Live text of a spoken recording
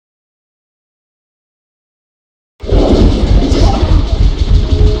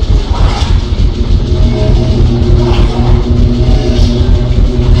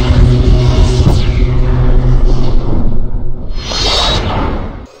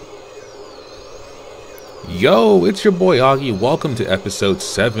Yo, it's your boy Augie. Welcome to episode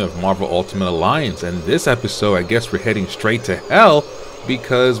 7 of Marvel Ultimate Alliance. And this episode, I guess we're heading straight to hell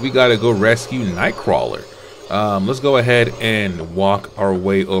because we gotta go rescue Nightcrawler. Let's go ahead and walk our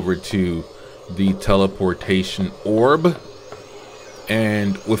way over to the teleportation orb.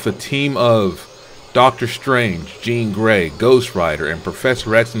 And with a team of Doctor Strange, Jean Grey, Ghost Rider, and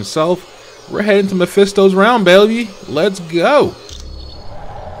Professor X himself, we're heading to Mephisto's realm, baby. Let's go.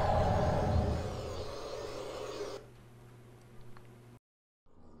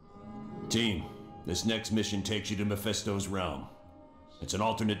 Team, this next mission takes you to Mephisto's realm. It's an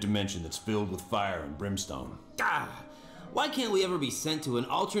alternate dimension that's filled with fire and brimstone. Why can't we ever be sent to an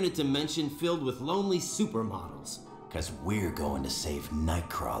alternate dimension filled with lonely supermodels? 'Cause we're going to save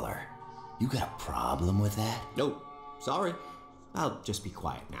Nightcrawler. You got a problem with that? Nope, sorry. I'll just be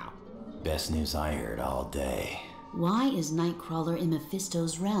quiet now. Best news I heard all day. Why is Nightcrawler in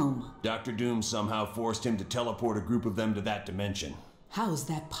Mephisto's realm? Dr. Doom somehow forced him to teleport a group of them to that dimension. How is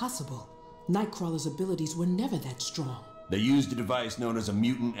that possible? Nightcrawler's abilities were never that strong. They used a device known as a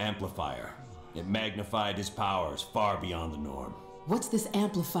mutant amplifier. It magnified his powers far beyond the norm. What's this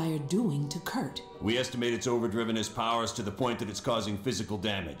amplifier doing to Kurt? We estimate it's overdriven his powers to the point that it's causing physical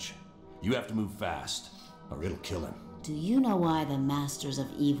damage. You have to move fast, or it'll kill him. Do you know why the Masters of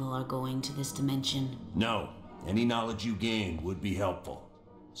Evil are going to this dimension? No. Any knowledge you gain would be helpful.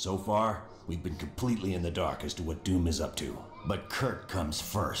 So far, we've been completely in the dark as to what Doom is up to. But Kurt comes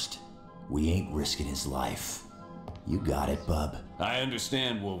first. We ain't risking his life. You got it, bub. I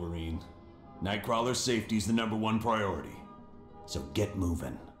understand, Wolverine. Nightcrawler's safety's the #1 priority. So get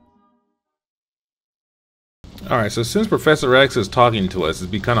moving. Alright, so since Professor X is talking to us,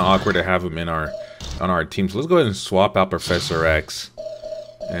 it'd be kind of awkward to have him on our team. So let's go ahead and swap out Professor X.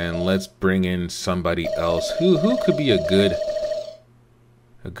 And let's bring in somebody else. Who could be a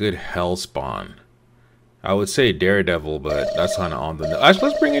good hell spawn? I would say Daredevil, but that's kind of on the nose.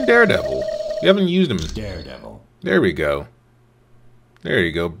 Let's bring in Daredevil. We haven't used him. Daredevil. There we go. There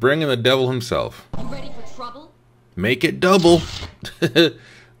you go. Bring in the devil himself. Ready for trouble? Make it double.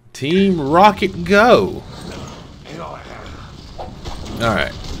 Team Rocket, go.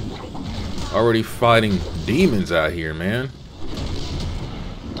 Alright. Already fighting demons out here, man.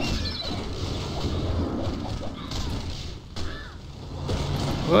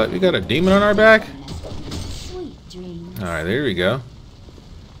 What? We got a demon on our back? Sweet dreams. Alright, there we go.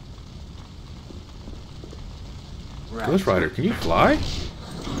 Ghost Rider, can you fly?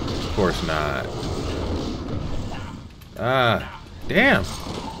 Of course not. Ah, damn.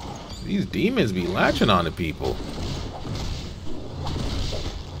 These demons be latching on to people.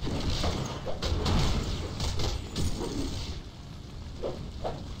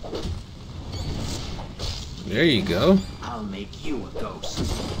 There you go. I'll make you a ghost.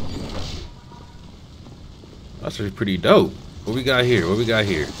 That's actually pretty dope. What we got here? What we got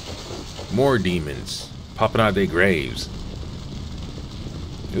here? More demons popping out their graves.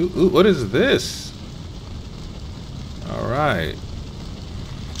 Ooh, what is this? Alright.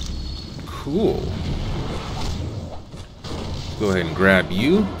 Cool. Go ahead and grab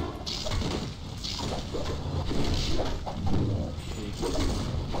you.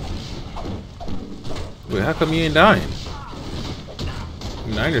 Wait, how come you ain't dying? I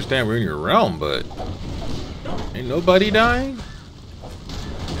mean, I understand we're in your realm, but ain't nobody dying?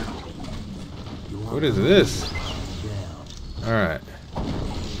 What is this? Alright.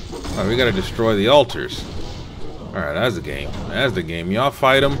 Oh, we gotta destroy the altars. Alright, that's the game. That's the game. Y'all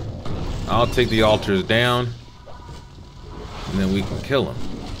fight them. I'll take the altars down. And then we can kill them.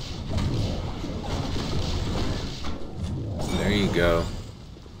 There you go.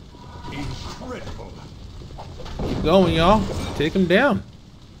 Incredible. Keep going, y'all. Take him down.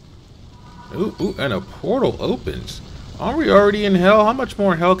 Ooh, and a portal opens. Aren't we already in hell? How much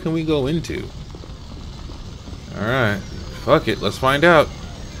more hell can we go into? Alright. Fuck it. Let's find out.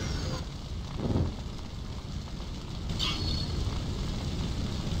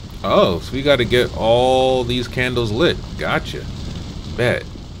 Oh, so we gotta get all these candles lit. Gotcha. Bet.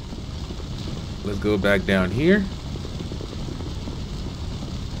 Let's go back down here.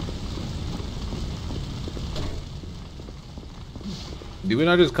 Did we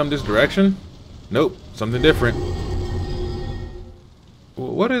not just come this direction? Nope. Something different.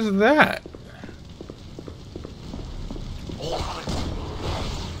 What is that?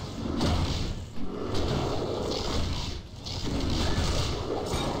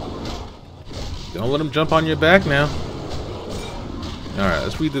 Don't let him jump on your back now. Alright,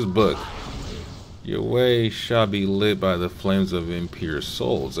 let's read this book. Your way shall be lit by the flames of impure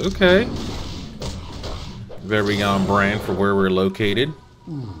souls. Okay. Very on brand for where we're located.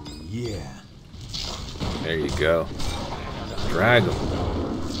 Yeah. There you go. Drag him.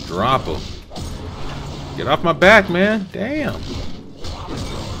 Drop him. Get off my back, man. Damn.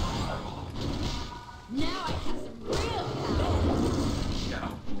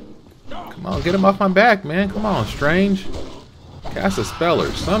 Come on, get him off my back, man. Come on, Strange. Cast a spell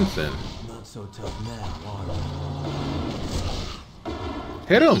or something. Not so tough now, are you?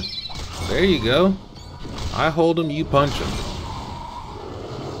 Hit him. There you go. I hold him, you punch him.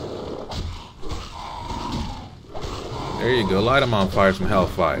 There you go. Light him on fire, some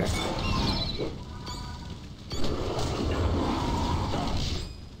hellfire.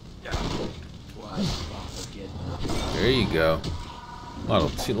 There you go. A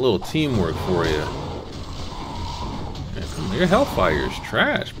little teamwork for you. Man, come on, your hellfire is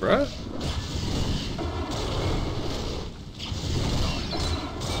trash, bruh.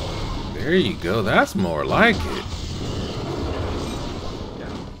 There you go. That's more like it.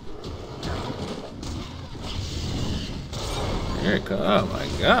 There it comes. Oh my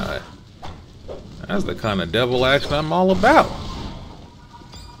god. That's the kind of devil action I'm all about.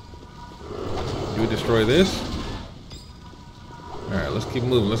 Do we destroy this? Alright, let's keep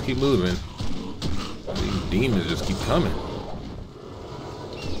moving. Let's keep moving. These demons just keep coming.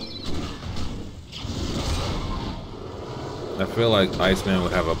 I feel like Iceman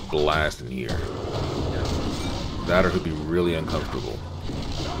would have a blast in here. That or he'd be really uncomfortable.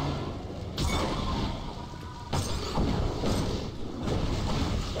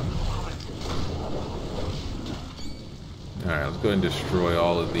 Alright, let's go ahead and destroy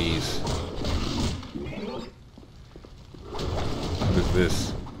all of these. What is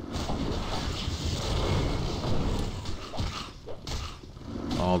this?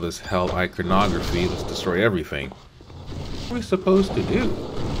 All this hell iconography. Let's destroy everything. What are we supposed to do?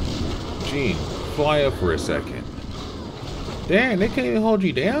 Gene, fly up for a second. Damn, they can't even hold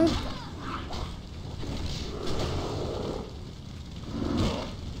you down?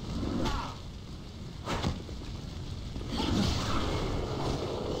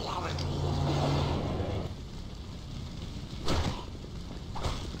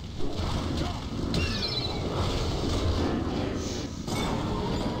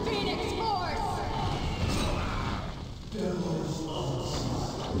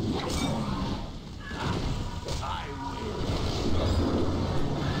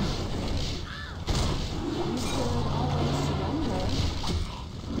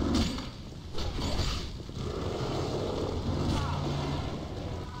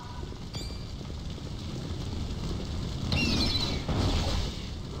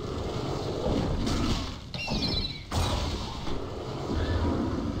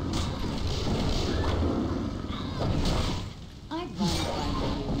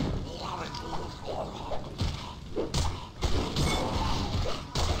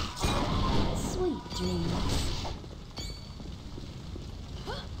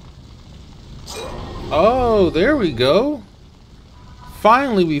 Oh, there we go.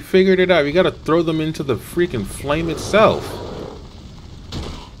 Finally, we figured it out. We gotta throw them into the freaking flame itself.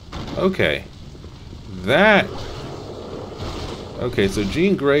 Okay. That... Okay, so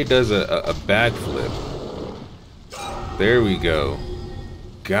Jean Grey does a backflip. There we go.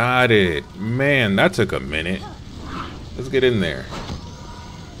 Got it. Man, that took a minute. Let's get in there.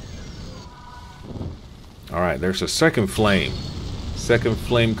 Alright, there's a second flame. Second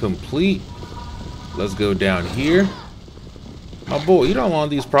flame complete. Let's go down here. My boy, you don't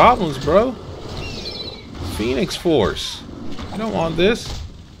want these problems, bro. Phoenix Force. You don't want this.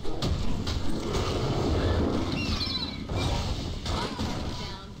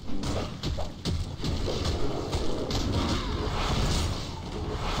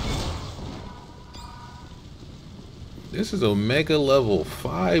 This is Omega level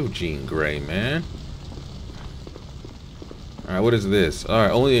 5 Jean Grey, man. Alright, what is this?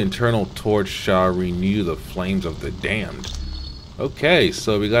 Alright, only the internal torch shall renew the flames of the damned. Okay,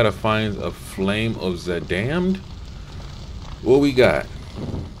 so we gotta find a flame of the damned. What we got?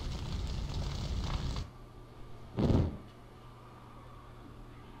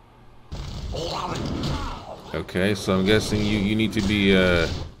 Okay, so I'm guessing you need to be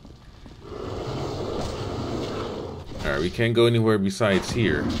Alright, we can't go anywhere besides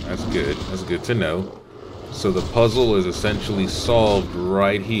here. That's good. That's good to know. So the puzzle is essentially solved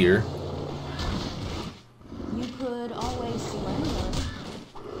right here. You could always surrender.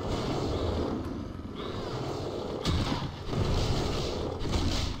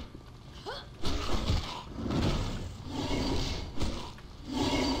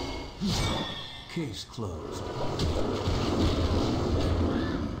 Case closed.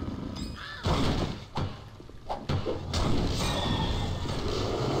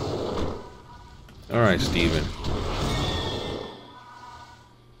 Alright, Steven.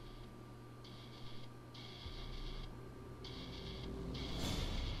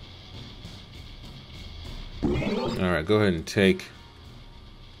 Alright, go ahead and take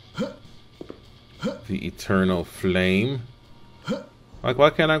the Eternal Flame. Like, why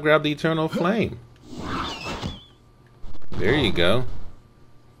can't I grab the Eternal Flame? There you go.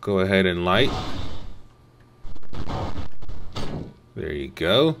 Go ahead and light. There you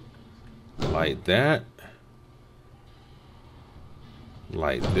go. Light that.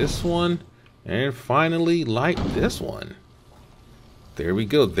 Light this one. And finally, light this one. There we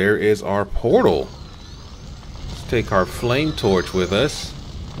go. There is our portal. Let's take our flame torch with us.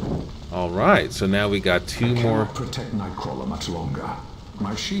 Alright, so now we got two more. I cannot protect Nightcrawler much longer.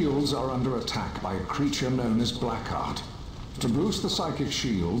 My shields are under attack by a creature known as Blackheart. To boost the psychic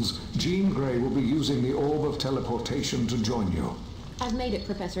shields, Jean Grey will be using the Orb of Teleportation to join you. I've made it,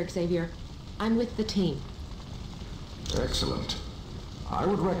 Professor Xavier. I'm with the team. Excellent. I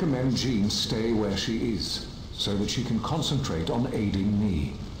would recommend Jean stay where she is, so that she can concentrate on aiding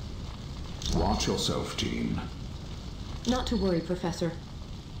me. Watch yourself, Jean. Not to worry, Professor.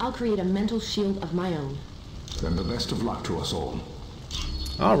 I'll create a mental shield of my own. Then the best of luck to us all.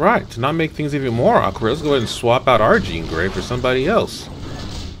 Alright, to not make things even more awkward, let's go ahead and swap out our Jean Grey for somebody else.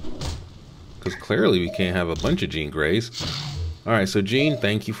 Because clearly we can't have a bunch of Jean Greys. Alright, so Jean,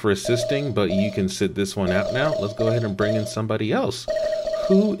 thank you for assisting, but you can sit this one out now. Let's go ahead and bring in somebody else.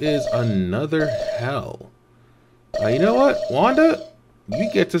 Who is another Hell? You know what, Wanda? You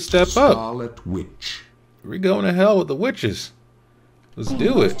get to step up. Scarlet Witch. We're going to hell with the witches. Let's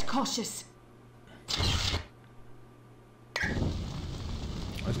do it. Cautious.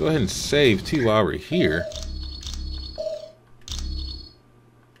 Let's go ahead and save too while we're here.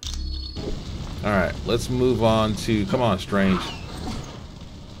 Alright, let's move on to... Come on, Strange.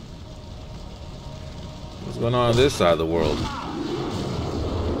 What's going on this side of the world?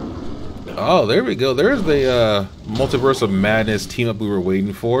 Oh, there we go. There's the Multiverse of Madness team up we were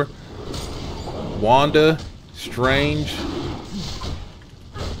waiting for. Wanda, Strange,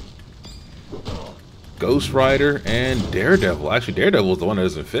 Ghost Rider, and Daredevil. Actually, Daredevil's the one that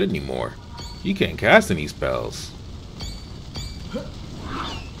doesn't fit anymore. You can't cast any spells.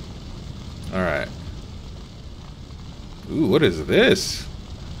 Alright. Ooh, what is this?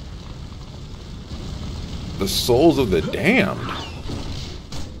 The Souls of the Damned.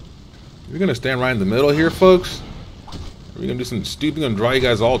 We're gonna stand right in the middle here, folks. We're gonna do some stupid, gonna draw you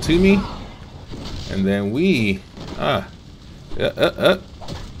guys all to me. And then we...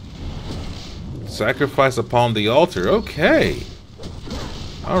 Sacrifice upon the altar. Okay.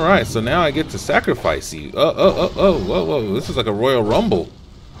 Alright, so now I get to sacrifice you. Whoa. This is like a Royal Rumble.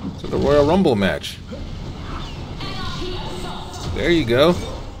 It's like a Royal Rumble match. There you go.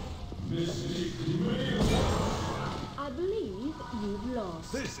 I believe you've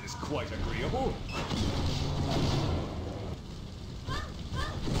lost. This is quite agreeable.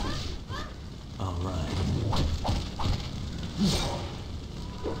 All right.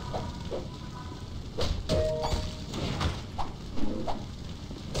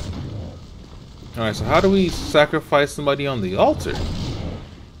 Alright, so how do we sacrifice somebody on the altar?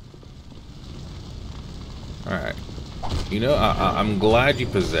 Alright. You know, I'm glad you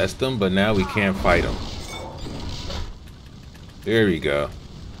possessed them, but now we can't fight them. There we go.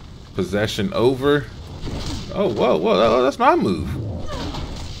 Possession over. Oh, whoa, that's my move.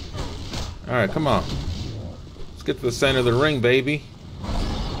 Alright, come on. Let's get to the center of the ring, baby.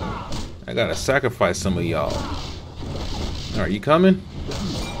 I gotta sacrifice some of y'all. Alright, you coming?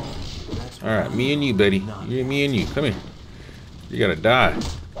 Alright, me and you, Betty. Me and you. Come here. You gotta die.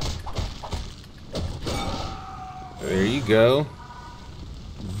 There you go.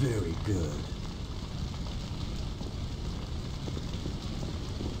 Very good.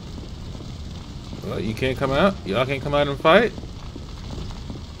 Well, you can't come out? Y'all can't come out and fight?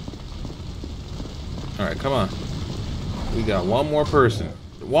 Alright, come on. We got one more person.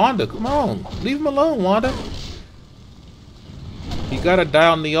 Wanda, come on. Leave him alone, Wanda. You gotta die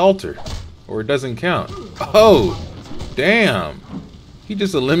on the altar, or it doesn't count. Oh, damn. He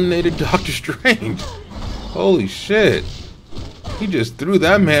just eliminated Doctor Strange. Holy shit. He just threw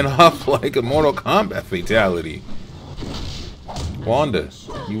that man off like a Mortal Kombat fatality. Wanda,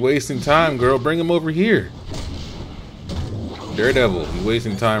 you wasting time, girl. Bring him over here. Daredevil, you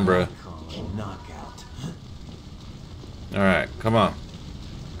wasting time, bruh. Knockout. Alright, come on.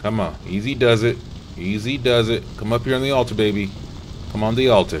 Come on. Easy does it. Easy does it. Come up here on the altar, baby. Come on the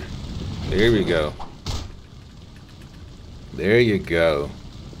altar. There we go. There you go.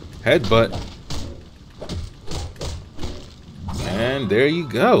 Headbutt. And there you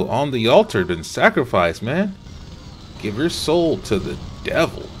go. On the altar, been sacrificed, man. Give your soul to the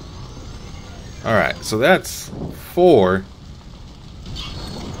devil. Alright, so that's 4.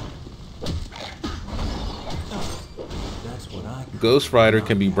 Ghost Rider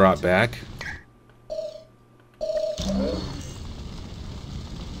can be brought back.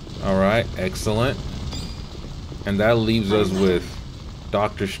 Alright, excellent. And that leaves us with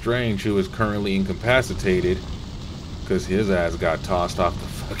Doctor Strange, who is currently incapacitated because his ass got tossed off the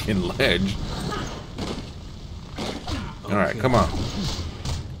fucking ledge. Alright, come on.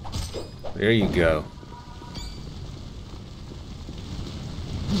 There you go.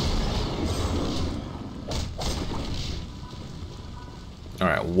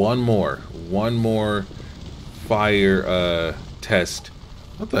 Alright, one more fire test.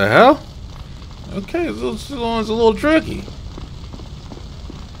 What the hell? Okay, this one's a little tricky.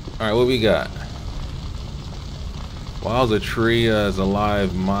 Alright, what we got? While the tree is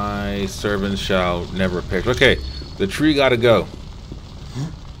alive, my servant shall never perish. Okay, the tree gotta go.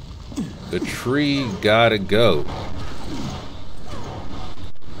 The tree gotta go.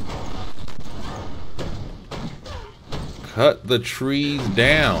 Cut the trees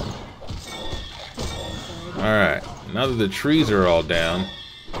down. Alright, now that the trees are all down.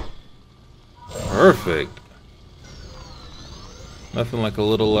 Perfect. Nothing like a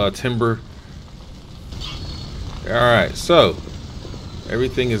little timber. Alright, so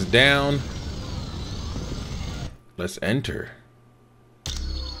everything is down. Let's enter.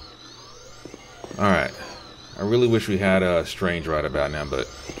 Alright. I really wish we had Strange right about now, but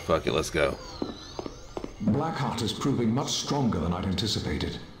fuck it, let's go. Blackheart is proving much stronger than I'd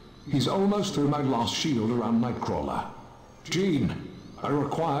anticipated. He's almost through my last shield around Nightcrawler. Jean, I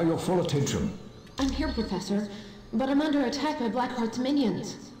require your full attention. I'm here, Professor, but I'm under attack by Blackheart's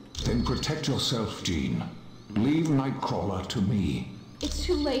minions. Then protect yourself, Jean. Leave Nightcrawler to me. It's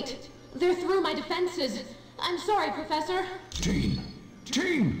too late. They're through my defenses. I'm sorry, Professor. Jean!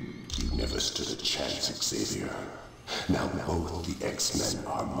 Jean! You never stood a chance, Xavier. Now both the X-Men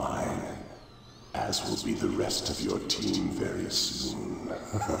are mine, as will be the rest of your team very soon.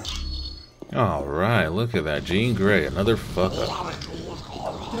 Alright, look at that. Jean Grey, another fuck up.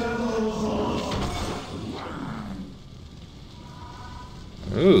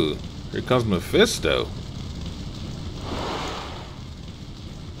 Ooh, here comes Mephisto.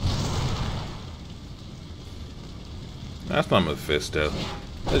 That's not Mephisto.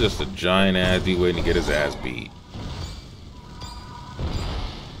 That's just a giant ass dude waiting to get his ass beat.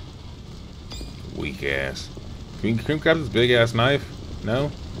 Weak ass. Can we grab this big ass knife?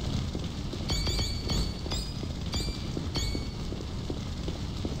 No?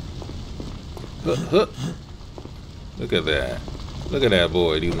 Look at that. Look at that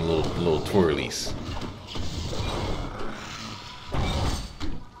boy doing little twirlies.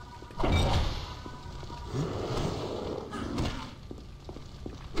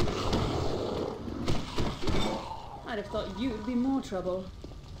 I'd have thought you'd be more trouble.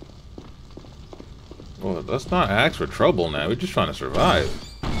 Well, let's not ask for trouble now. We're just trying to survive.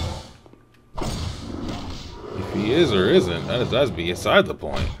 If he is or isn't, that's beside the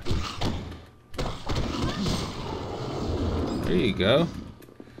point. There you go.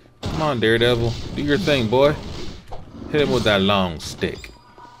 Come on, Daredevil. Do your thing, boy. Hit him with that long stick.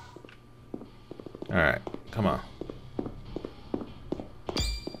 Alright, come on.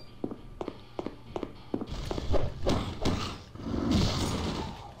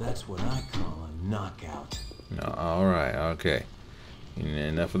 That's what I call a knockout. No, alright, okay.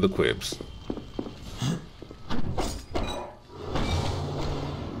 Enough of the quibs.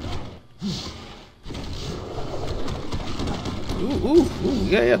 Ooh,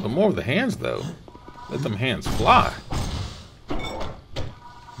 yeah, but more of the hands, though. Let them hands fly.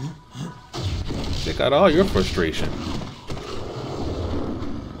 Check out all your frustration.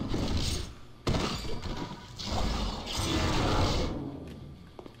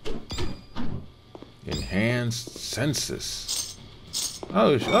 Enhanced senses.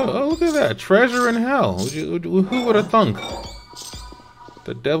 Oh, look at that. Treasure in hell. Who would have thunk?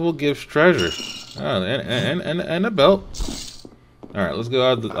 The devil gives treasure. Oh, and a belt. Alright, let's go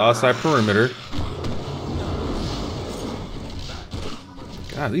out the outside perimeter.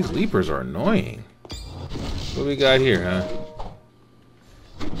 God, these leapers are annoying. What we got here, huh?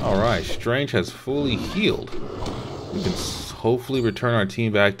 Alright, Strange has fully healed. We can hopefully return our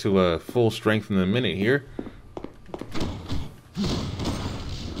team back to full strength in a minute here.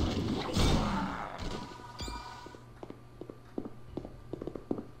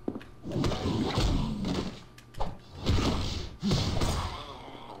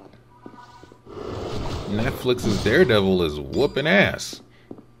 Netflix's Daredevil is whooping ass.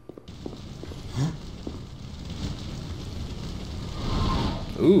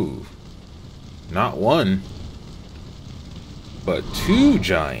 Ooh. Not one, but two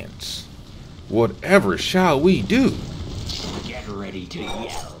giants. Whatever shall we do? Get ready to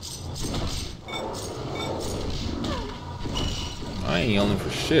yell. I ain't yelling for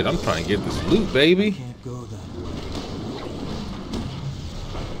shit. I'm trying to get this loot, baby. Can't go that way.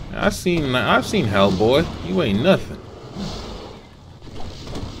 I've seen Hellboy. You ain't nothing.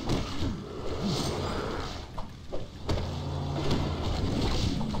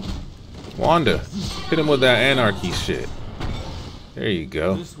 Wanda, hit him with that anarchy shit. There you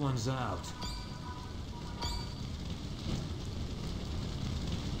go. This one's out.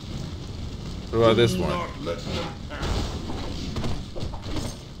 What about this one?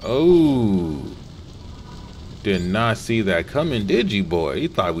 Oh. Did not see that coming, did you, boy? You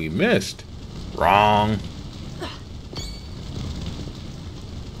thought we missed. Wrong.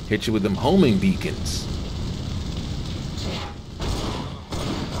 Hit you with them homing beacons.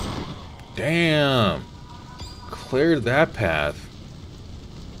 Damn. Cleared that path.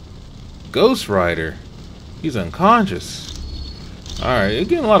 Ghost Rider. He's unconscious. Alright, you're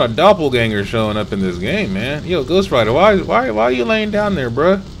getting a lot of doppelgangers showing up in this game, man. Yo, Ghost Rider, why are you laying down there,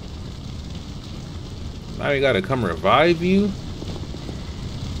 bruh? Now we gotta come revive you?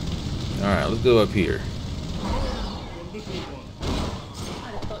 Alright, let's go up here.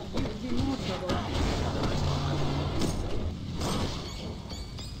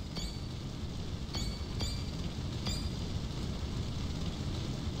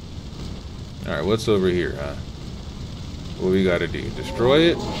 Alright, what's over here, huh? What we gotta do?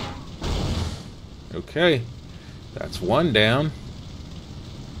 Destroy it? Okay. That's one down.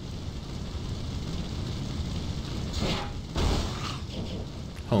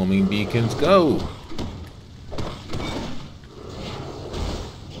 Homing beacons go.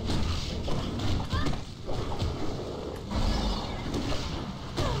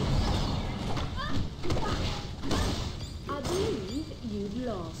 I believe you've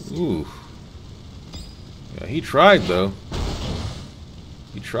lost. Ooh. Yeah, he tried though.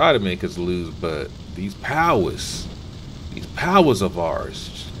 He tried to make us lose, but these powers of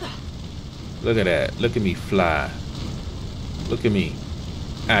ours. Look at that. Look at me fly. Look at me.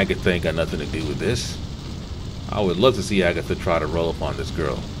 Agatha ain't got nothing to do with this. I would love to see Agatha try to roll up on this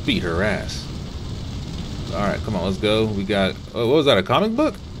girl. Beat her ass. Alright, come on, let's go. We got... Oh, what was that, a comic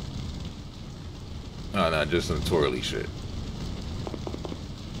book? Oh, no, just some twirly shit.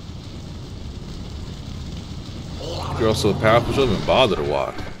 Girl's so powerful, she don't even bother to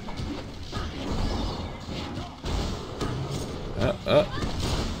walk.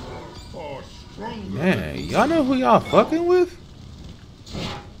 Man, y'all know who y'all fucking with?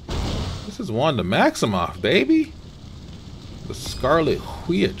 This is Wanda Maximoff, baby. The Scarlet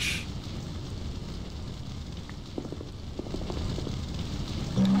Witch.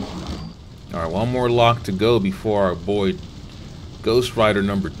 Alright, one more lock to go before our boy Ghost Rider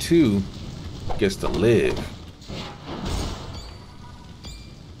number 2 gets to live.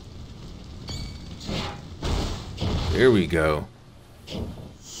 There we go.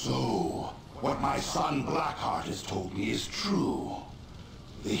 So, what my son Blackheart has told me is true.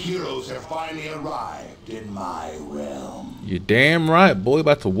 The heroes have finally arrived in my realm. You're damn right, boy.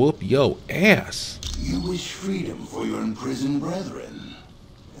 About to whoop yo ass. You wish freedom for your imprisoned brethren.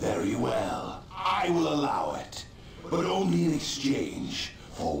 Very well. I will allow it. But only in exchange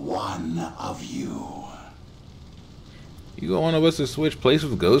for one of you. You want us to switch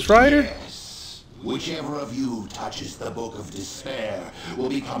places with Ghost Rider? Yes. Whichever of you touches the Book of Despair will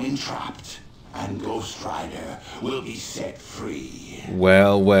become entrapped. And Ghost Rider will be set free.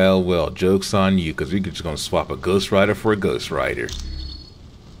 Well, well, well. Joke's on you, because we're just going to swap a Ghost Rider for a Ghost Rider.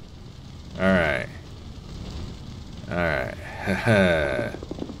 Alright. Alright. Haha.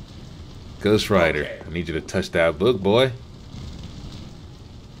 Ghost Rider, okay. I need you to touch that book, boy.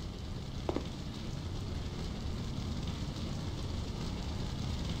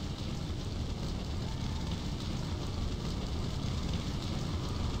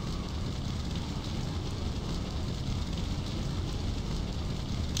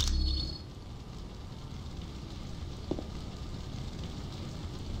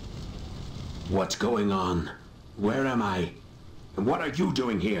 What's going on? Where am I? And what are you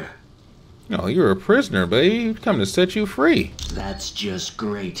doing here? No, you're a prisoner, baby. We've come to set you free. That's just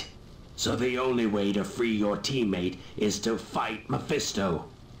great. So the only way to free your teammate is to fight Mephisto.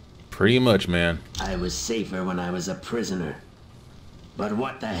 Pretty much, man. I was safer when I was a prisoner. But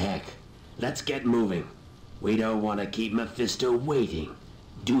what the heck? Let's get moving. We don't want to keep Mephisto waiting,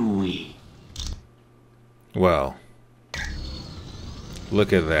 do we? Well,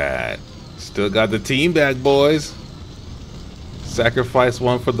 look at that. Still got the team back, boys. Sacrifice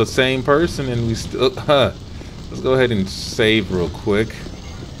one for the same person, and we still. Let's go ahead and save real quick.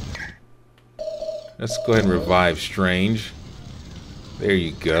 Let's go ahead and revive Strange. There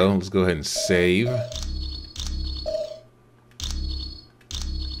you go. Let's go ahead and save.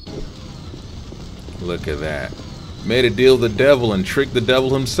 Look at that. Made a deal with the devil and tricked the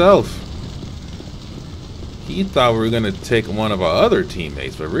devil himself. He thought we were going to take one of our other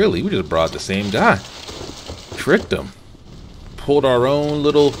teammates, but really, we just brought the same guy. Tricked him. Pulled our own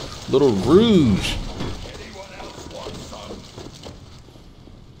little rouge.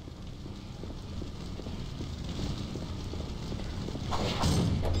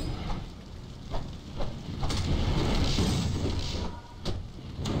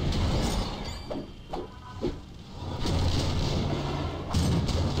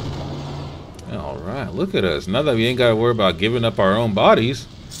 Alright, look at us. Now that we ain't got to worry about giving up our own bodies,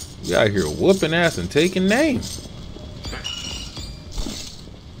 we out here whooping ass and taking names.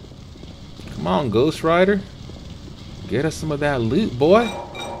 Come on, Ghost Rider. Get us some of that loot, boy.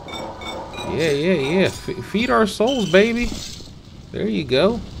 Yeah. Feed our souls, baby. There you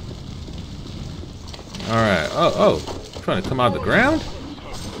go. Alright. Oh. Trying to come out of the ground?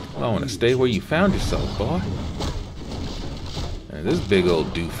 I want to stay where you found yourself, boy. And this big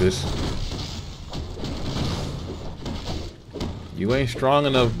old doofus. You ain't strong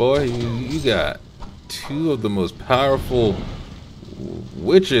enough, boy. You got two of the most powerful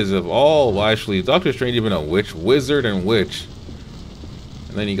witches of all. Well, actually, Doctor Strange even a witch, wizard, and witch.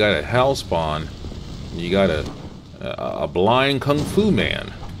 And then you got a hell spawn. You got a blind kung fu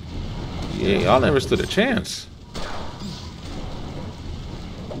man. Yeah, y'all never stood a chance.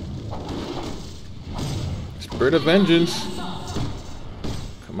 Spirit of vengeance.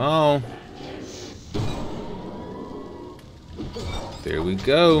 Come on. There we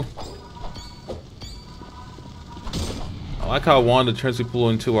go. I like how Wanda turns people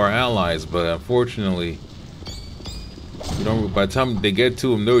into our allies, but unfortunately, you know, by the time they get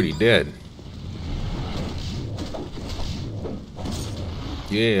to him, they're already dead.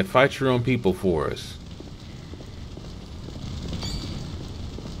 Yeah, fight your own people for us.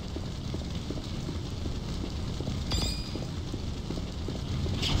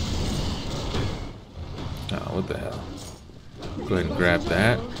 Oh, what the hell? Go ahead and grab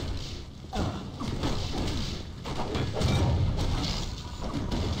that.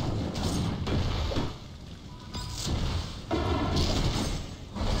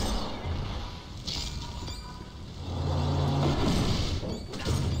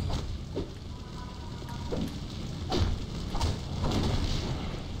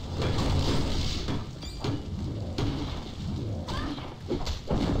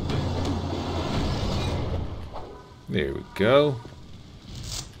 There we go.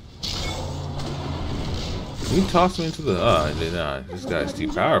 You toss him into the... this guy's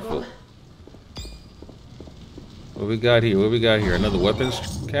too powerful. What we got here? What we got here? Another weapons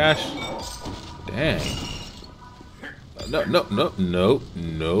cache? Dang. Nope.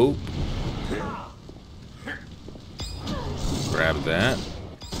 Grab that.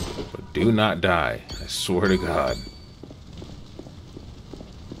 But do not die. I swear to God.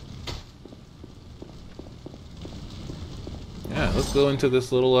 Yeah, let's go into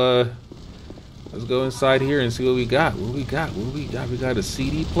this little, let's go inside here and see what we got. What we got? We got a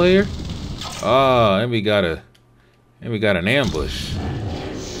CD player. Oh, and we got an ambush.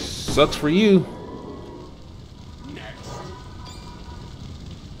 Sucks for you.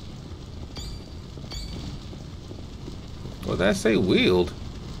 What did that say? Wield?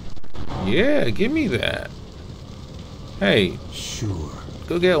 Yeah, give me that. Hey. Sure.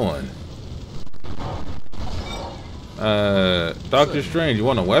 Go get one. Doctor Strange, you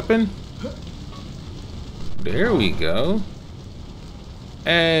want a weapon? There we go.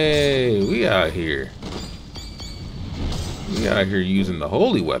 Hey, we out here. We out here using the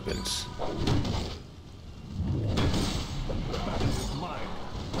holy weapons.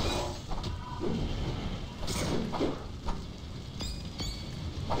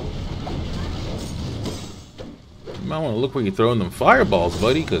 You might want to look where you're throwing them fireballs,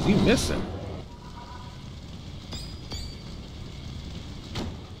 buddy, because you missing.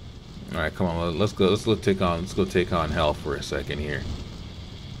 All right, come on. Let's go take on hell for a second here.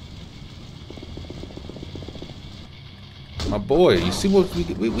 My boy, you see what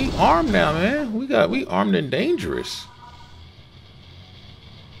we armed now, man. We armed and dangerous.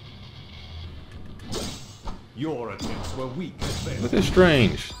 Your attempts were weak at best. Look at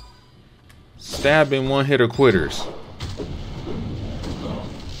Strange. Stabbing one-hitter quitters.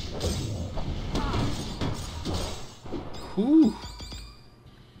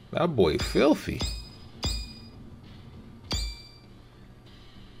 That boy filthy.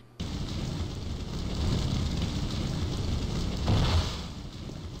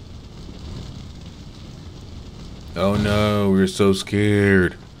 Oh no, we're so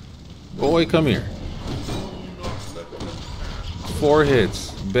scared. Boy, come here. 4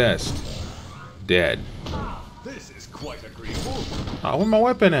 hits. Best. Dead. This is quite agreeable. Oh, where my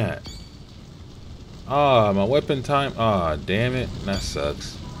weapon at? Ah, my weapon time. Ah, damn it. That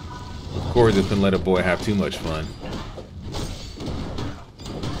sucks. Of course, it couldn't let a boy have too much fun.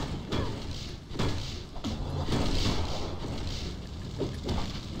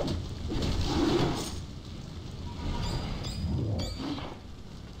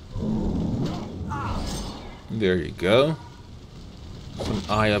 There you go. Some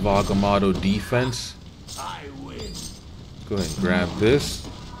𝐷𝐢𝐬𝐞 defense. I win. Go ahead and grab this.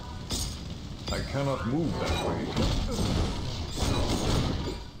 I cannot move that way.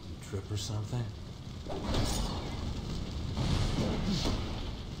 Trip or something?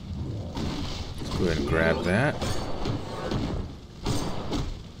 Let's go ahead and grab that.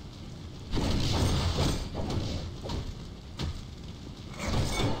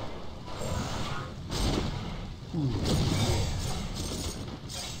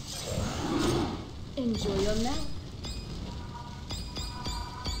 Enjoy your nap.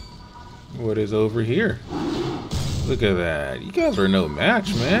 What is over here? Look at that. You guys are no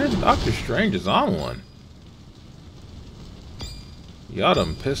match, man. Doctor Strange is on one. Y'all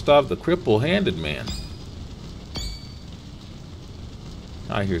done pissed off the cripple-handed man.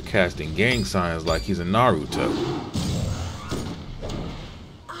 Out here casting gang signs like he's in Naruto.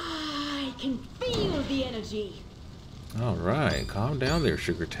 I can feel the energy. Alright, calm down there,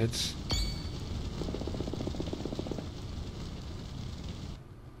 sugar tits.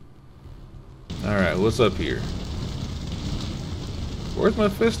 Alright, what's up here? Where's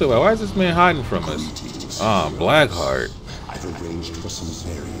Mephisto? Why is this man hiding from us? Ah, Blackheart. I've arranged for some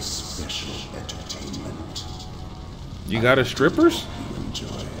very special entertainment. You got a strippers? You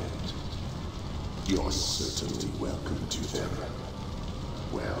enjoy it. You're certainly welcome to them.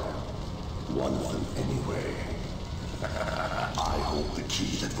 Well, one of them anyway. I hold the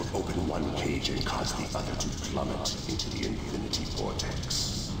key that will open one cage and cause the other to plummet into the infinity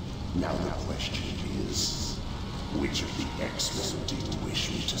vortex. Now the question is, which of the X-Men do you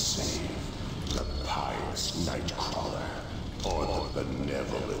wish me to save? The pious Nightcrawler or the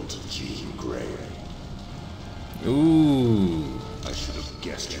benevolent Jean Grey? Ooh. I should have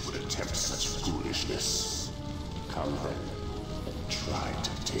guessed you would attempt such foolishness. Come then, and try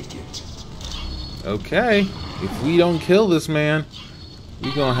to take it. Okay. If we don't kill this man,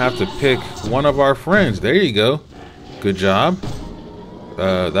 we're gonna have to pick one of our friends. There you go. Good job.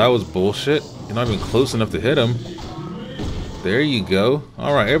 That was bullshit. You're not even close enough to hit him. There you go.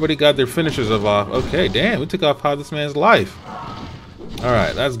 Alright, everybody got their finishers off. Okay, damn, we took off half this man's life.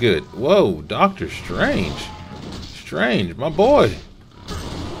 Alright, that's good. Whoa, Doctor Strange. Strange, my boy.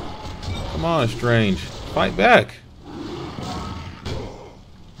 Come on, Strange. Fight back.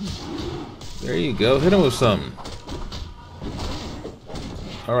 There you go. Hit him with something.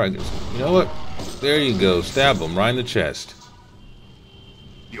 Alright, you know what? There you go. Stab him right in the chest.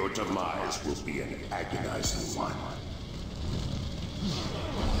 Your demise will be an agonizing one.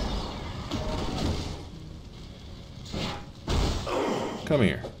 Come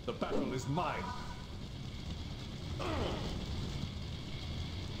here. The battle is mine.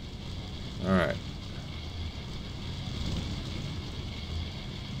 Alright.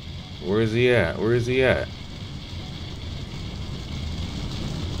 Where is he at? Where is he at?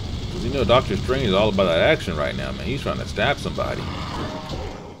 Because you know Doctor Strange is all about that action right now, man. He's trying to stab somebody.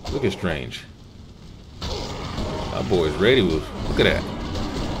 Look at Strange. That boy's ready with. Look at that.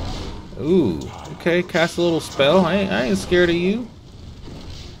 Ooh. Okay, cast a little spell. I ain't scared of you.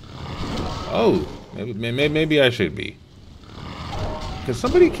 Oh, maybe I should be. Can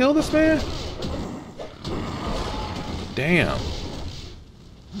somebody kill this man? Damn.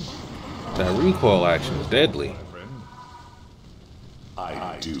 That recoil action is deadly.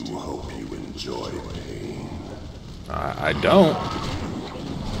 I do hope you enjoy pain. I don't.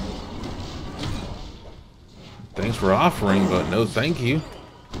 Thanks for offering, but no thank you.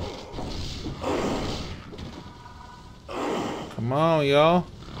 Come on, y'all.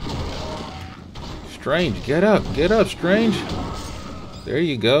 Strange, get up, Strange. There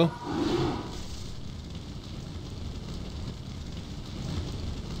you go.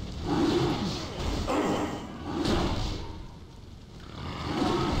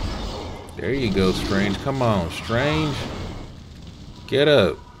 There you go, Strange. Come on, Strange. Get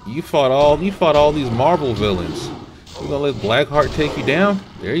up. You fought all these Marvel villains. You gonna let Blackheart take you down?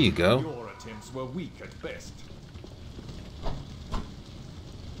 There you go. Your attempts were weak at best.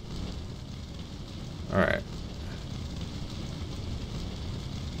 Alright.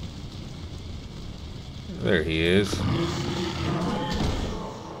 There he is.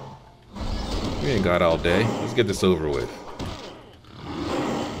 We ain't got all day. Let's get this over with.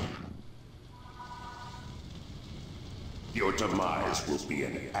 Your demise will be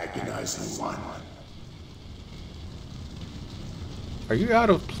an agonizing one. Are you out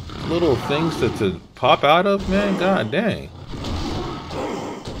of little things to pop out of, man? God dang.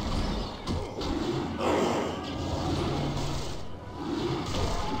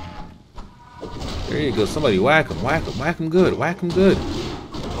 There you go. Somebody whack him. Whack him. Whack him good. Whack him good.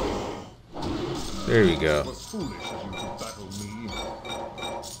 There we go.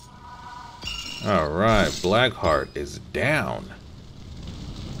 Alright. Blackheart is down.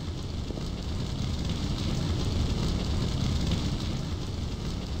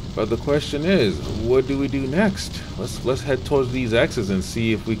 But the question is, what do we do next? Let's head towards these X's and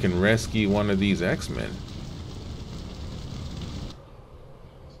see if we can rescue one of these X-Men.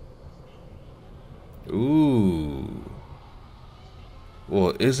 Ooh.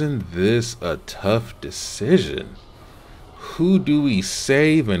 Well, isn't this a tough decision? Who do we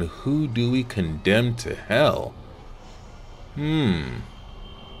save and who do we condemn to hell?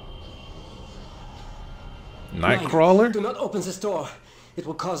 Nightcrawler? Do not open this door. It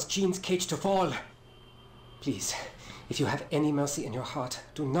will cause Jean's cage to fall. Please, if you have any mercy in your heart,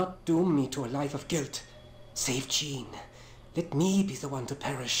 do not doom me to a life of guilt. Save Jean. Let me be the one to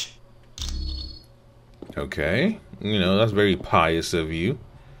perish. Okay. You know, that's very pious of you.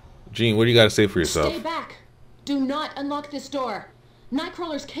 Jean, what do you got to say for yourself? Stay back. Do not unlock this door.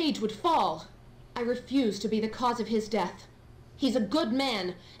 Nightcrawler's cage would fall. I refuse to be the cause of his death. He's a good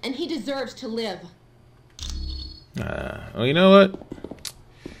man, and he deserves to live. Well, you know what?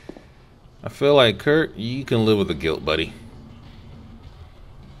 I feel like, Kurt, you can live with the guilt, buddy.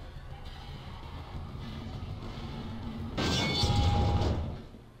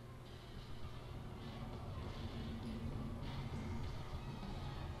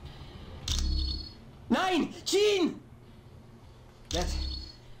 Nein! Jean!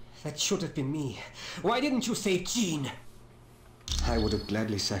 That should have been me. Why didn't you save Jean? I would have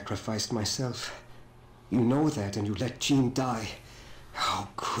gladly sacrificed myself. You know that, and you let Jean die. How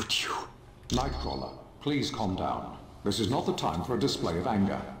could you? Nightcrawler, please calm down. This is not the time for a display of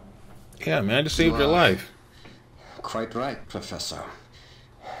anger. Yeah, man, I just saved your life. Quite right, Professor.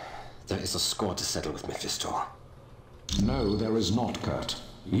 There is a score to settle with Mephisto. No, there is not, Kurt.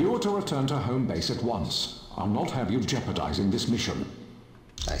 You are to return to home base at once. I'll not have you jeopardizing this mission.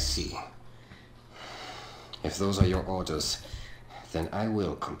 I see. If those are your orders, then I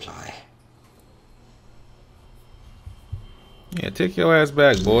will comply. Yeah, take your ass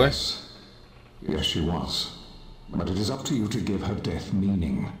back, boy. Yes, she was. But it is up to you to give her death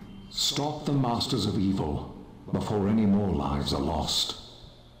meaning. Stop the Masters of Evil before any more lives are lost.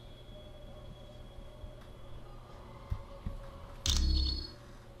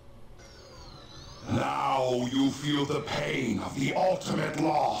 Now you feel the pain of the ultimate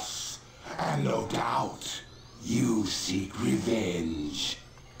loss. And no doubt, you seek revenge.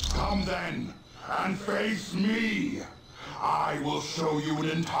 Come then, and face me. I will show you an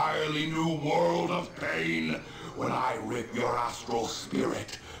entirely new world of pain when I rip your astral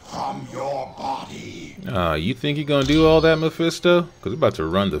spirit from your body. You think you're gonna do all that, Mephisto? Cause we're about to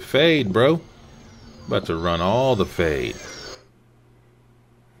run the fade, bro. About to run all the fade.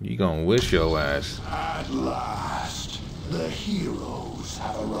 You gonna wish your ass. At last, the heroes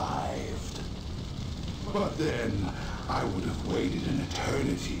have arrived. But then, I would have waited an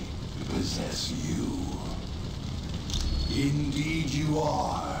eternity to possess you. Indeed you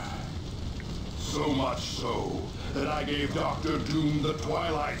are. So much so that I gave Dr. Doom the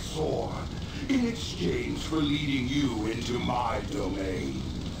Twilight Sword in exchange for leading you into my domain.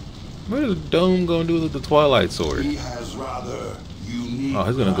 What is Doom gonna do with the Twilight Sword? He has rather unique. Oh,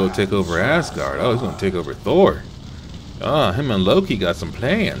 he's gonna go take over Asgard. Oh, he's gonna take over Thor. Ah, him and Loki got some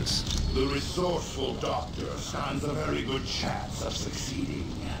plans. The resourceful doctor stands a very good chance of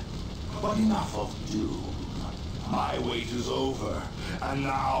succeeding. But enough of Doom. My wait is over, and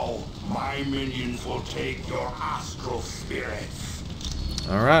now my minions will take your astral spirits.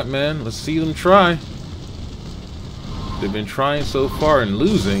 Alright, man, let's see them try. They've been trying so far and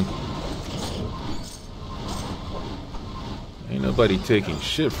losing. Ain't nobody taking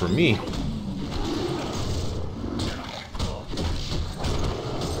shit from me.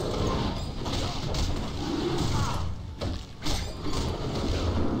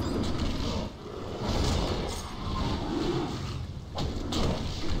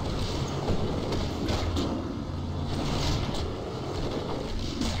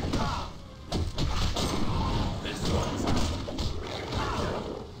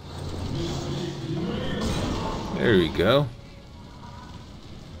 There we go.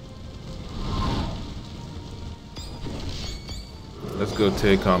 Let's go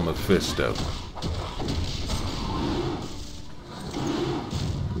take on Mephisto.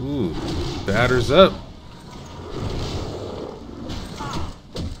 Ooh, batters up.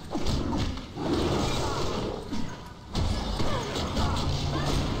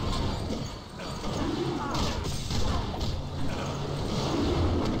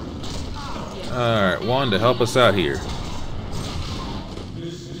 Alright, Wanda, help us out here.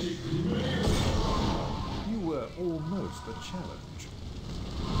 You were almost a challenge.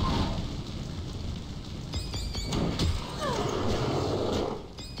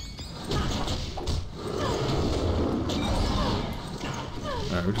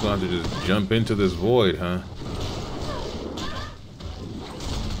 Alright, we're just going to have to just jump into this void, huh?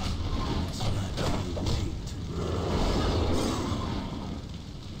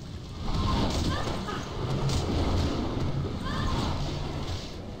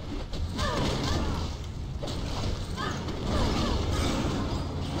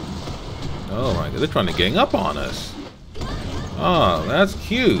 Oh my god, they're trying to gang up on us. Oh, that's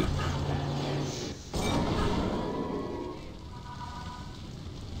cute.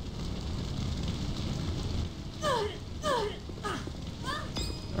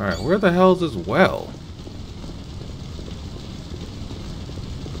 Alright, where the hell is this well?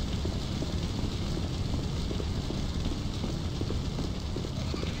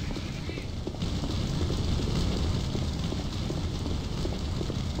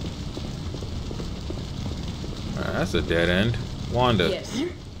 Alright, that's a dead end. Wanda, Yes.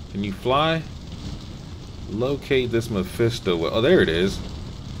 can you fly? Locate this Mephisto well. Oh, there it is.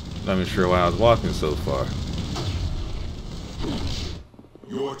 Not even sure why I was walking so far.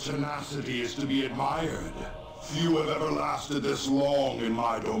 Your tenacity is to be admired. Few have ever lasted this long in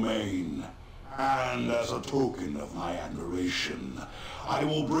my domain. And as a token of my admiration, I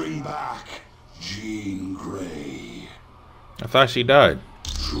will bring back Jean Grey. I thought she died.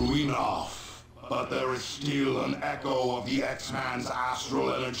 True enough, but there is still an echo of the X-Man's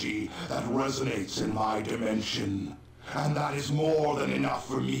astral energy that resonates in my dimension. And that is more than enough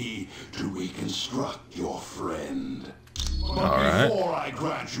for me to reconstruct your friend. But before I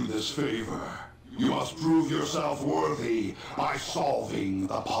grant you this favor, you must prove yourself worthy by solving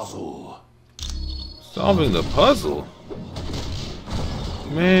the puzzle. Solving the puzzle?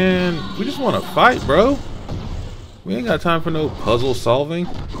 Man, we just want to fight, bro. We ain't got time for no puzzle solving.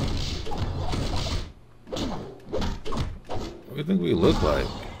 What do you think we look like?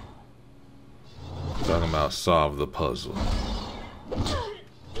 Talking about solve the puzzle.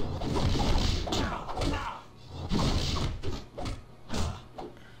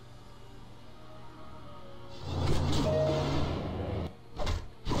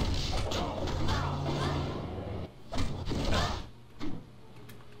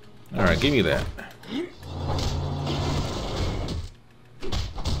 Alright, give me that.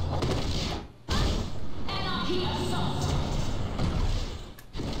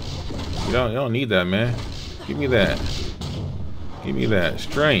 You don't need that, man. Give me that. Give me that.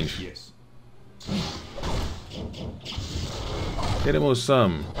 Strange. Yes. Hit him with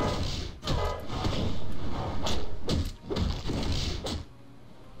some.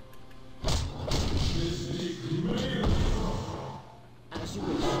 As you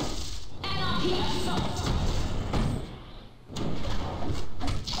wish.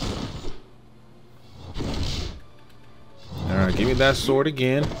 Alright, give me that sword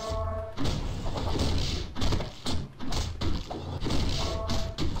again.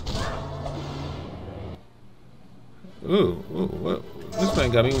 Ooh, what? This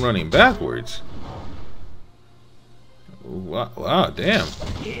thing got me running backwards. Wow, damn.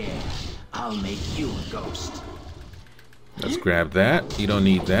 Here, I'll make you a ghost. Let's grab that. You don't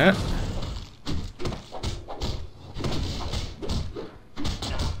need that.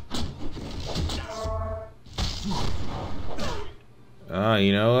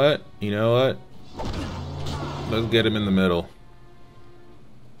 You know what? You know what? Let's get him in the middle.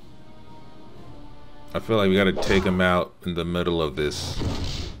 I feel like we gotta take him out in the middle of this.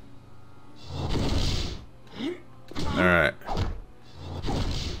 Alright.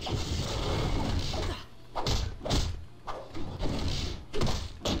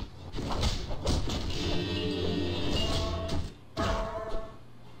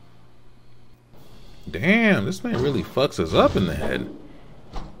 Damn, this man really fucks us up in the head.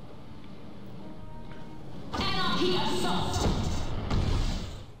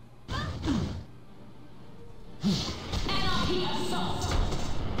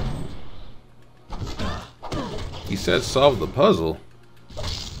 He said solve the puzzle.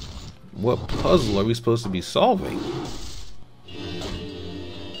 What puzzle are we supposed to be solving?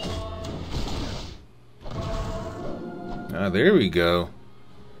 Ah, there we go.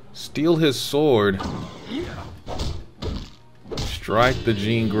 Steal his sword. Strike the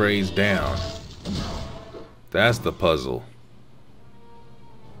Jean Greys down. That's the puzzle.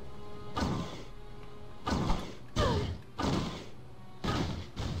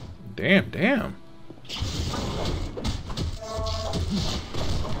 Damn.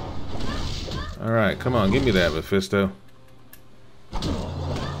 Alright, come on, give me that, Mephisto.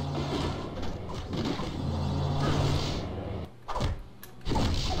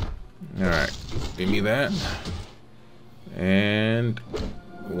 Alright, give me that. And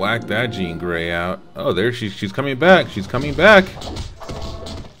whack that Jean Grey out. Oh, there she's coming back. She's coming back.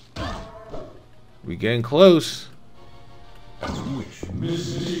 We getting close.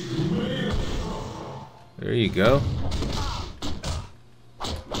 There you go.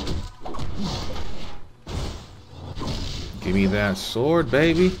 Give me that sword,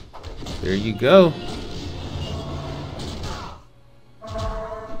 baby. There you go.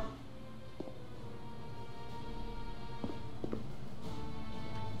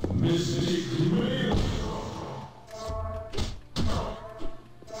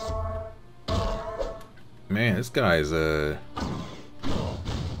 Man, this guy's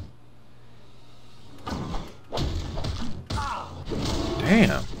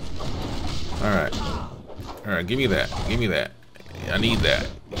damn. Alright, give me that. Give me that. I need that.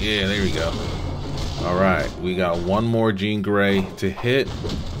 Yeah, there we go. Alright, we got one more Jean Grey to hit,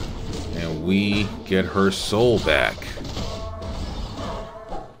 and we get her soul back.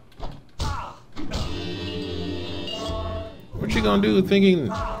 What you gonna do thinking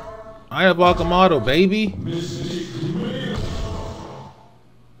I have Akamado, baby?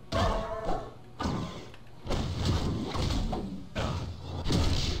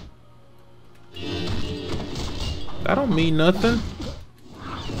 That don't mean nothing.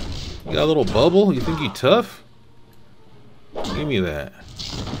 You got a little bubble? You think you tough? Give me that.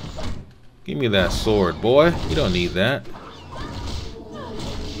 Give me that sword, boy. You don't need that.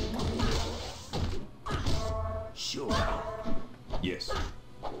 Sure. Yes.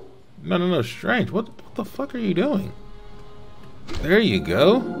 No, Strange. What the fuck are you doing? There you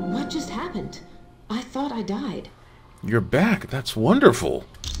go. What just happened? I thought I died. You're back. That's wonderful.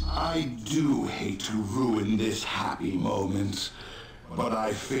 I do hate to ruin this happy moment, but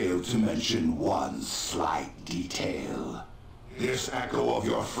I failed to mention one slight detail. This echo of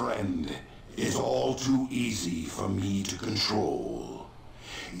your friend is all too easy for me to control.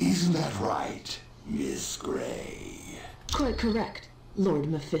 Isn't that right, Miss Grey? Quite correct, Lord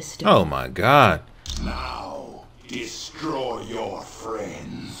Mephisto. Oh my God. Now, destroy your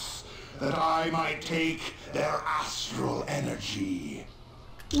friends, that I might take their astral energy.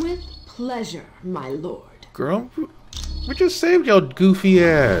 With pleasure, my lord. Girl, we just saved your goofy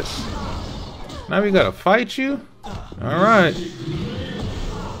ass. Now we gotta fight you? Alright.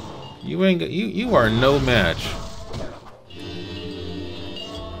 You are no match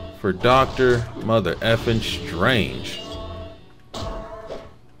for Dr. Mother effing Strange.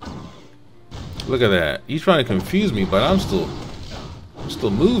 Look at that. He's trying to confuse me, but I'm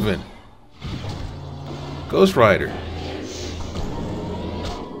still moving. Ghost Rider.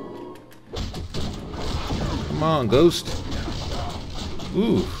 Come on, Ghost.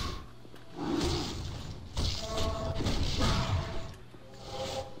 Ooh.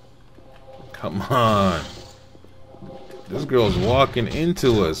 Come on. This girl's walking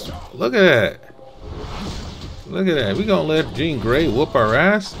into us. Look at that. Look at that. We gonna let Jean Grey whoop our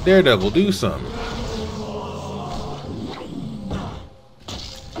ass? Daredevil, do something.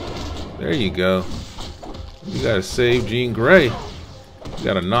 There you go. You gotta save Jean Grey. You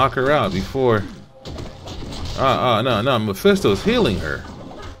gotta knock her out before... No, Mephisto's healing her.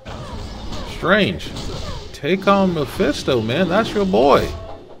 Strange. Take on Mephisto, man. That's your boy.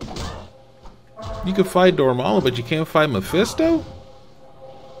 You can fight Dormammu, but you can't fight Mephisto?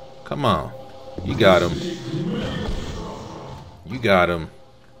 Come on. You got him. You got him.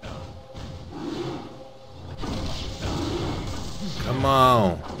 Come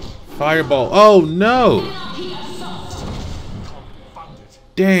on. Fireball. Oh, no.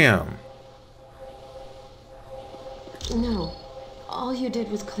 Damn. No. All you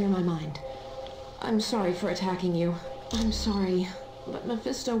did was clear my mind. I'm sorry for attacking you. I'm sorry. But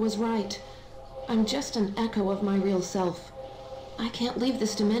Mephisto was right. I'm just an echo of my real self. I can't leave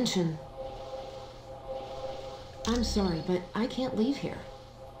this dimension. I'm sorry, but I can't leave here.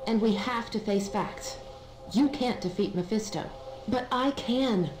 And we have to face facts. You can't defeat Mephisto. But I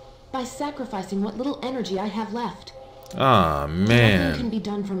can. By sacrificing what little energy I have left. Ah, man. Nothing can be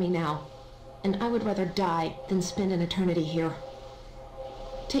done for me now. and I would rather die than spend an eternity here.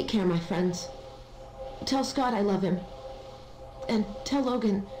 Take care, my friends. Tell Scott I love him. And tell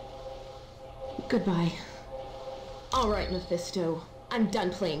Logan goodbye. All right, Mephisto. I'm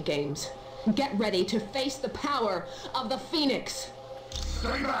done playing games. Get ready to face the power of the Phoenix.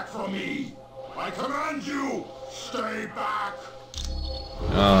 Stay back from me! I command you! Stay back!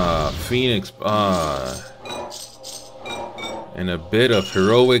 Phoenix, in a bit of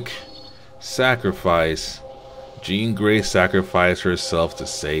heroic sacrifice, Jean Grey sacrificed herself to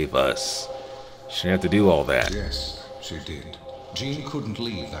save us. She didn't have to do all that. Yes, she did. Jean couldn't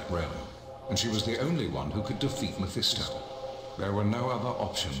leave that realm, and she was the only one who could defeat Mephisto. There were no other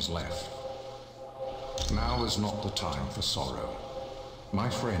options left. Now is not the time for sorrow. My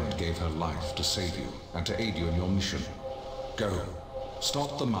friend gave her life to save you and to aid you in your mission. Go.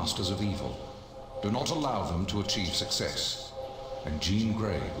 Stop the Masters of Evil. Do not allow them to achieve success. And Jean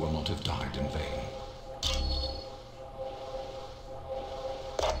Grey will not have died in vain.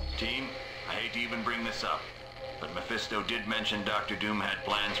 Team, I hate to even bring this up, but Mephisto did mention Dr. Doom had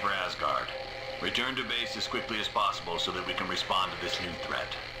plans for Asgard. Return to base as quickly as possible so that we can respond to this new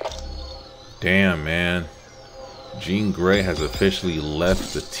threat. Damn, man. Jean Grey has officially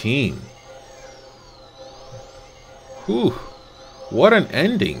left the team. Whew. What an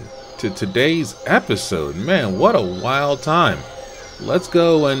ending to today's episode. Man, what a wild time. Let's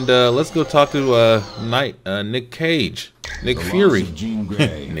go and let's go talk to Nick Cage. Nick Fury. Jean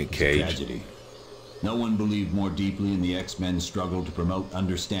Grey Nick Cage. Tragedy. No one believed more deeply in the X-Men's struggle to promote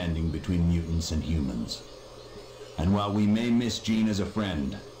understanding between mutants and humans. And while we may miss Jean as a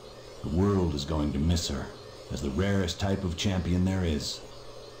friend, the world is going to miss her as the rarest type of champion there is.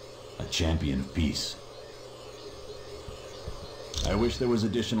 A champion of peace. I wish there was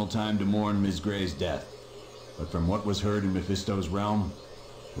additional time to mourn Ms. Grey's death, but from what was heard in Mephisto's realm,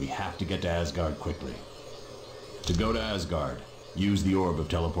 we have to get to Asgard quickly. To go to Asgard, use the Orb of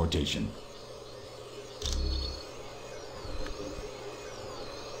Teleportation.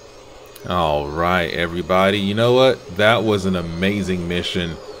 All right, everybody. You know what? That was an amazing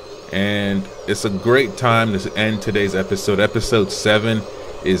mission. And it's a great time to end today's episode. Episode 7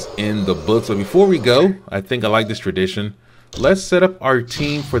 is in the books. But before we go, I think I like this tradition. Let's set up our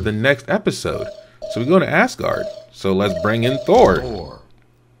team for the next episode. So we go to Asgard. So let's bring in Thor.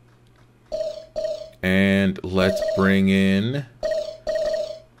 And let's bring in...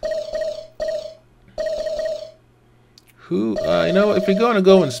 who? You know, if you're going to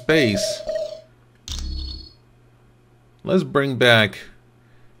go in space, let's bring back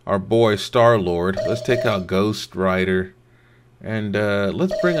our boy Star-Lord. Let's take out Ghost Rider. And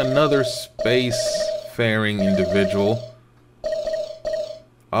let's bring another space-faring individual.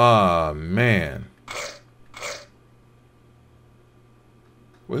 Ah, man.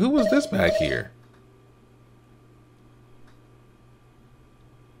 Well, who was this back here?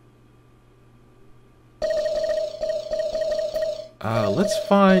 Let's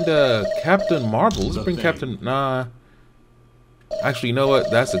find Captain Marvel. Let's bring Captain... Nah. Actually, you know what?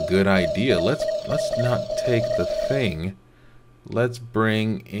 That's a good idea. Let's not take the Thing. Let's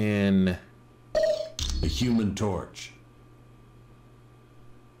bring in... the Human Torch.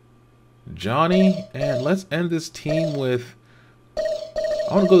 Johnny, and let's end this team with...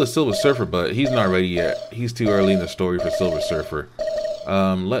 I want to go to Silver Surfer, but he's not ready yet. He's too early in the story for Silver Surfer.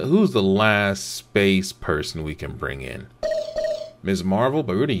 Who's the last space person we can bring in? Ms. Marvel,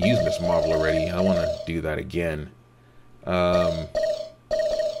 but we already used Ms. Marvel already. I want to do that again.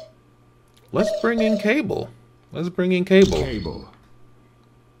 Let's bring in Cable. Let's bring in Cable.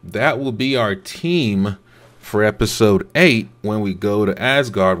 That will be our team for episode 8 when we go to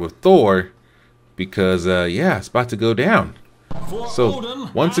Asgard with Thor. Because, yeah, it's about to go down. So,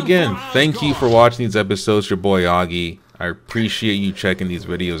 once again, thank you for watching these episodes. Your boy Augie. I appreciate you checking these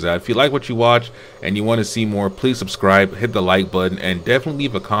videos out. If you like what you watch and you want to see more, please subscribe, hit the like button, and definitely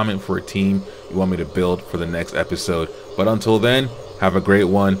leave a comment for a team you want me to build for the next episode. But until then, have a great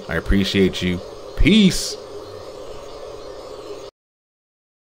one. I appreciate you. Peace.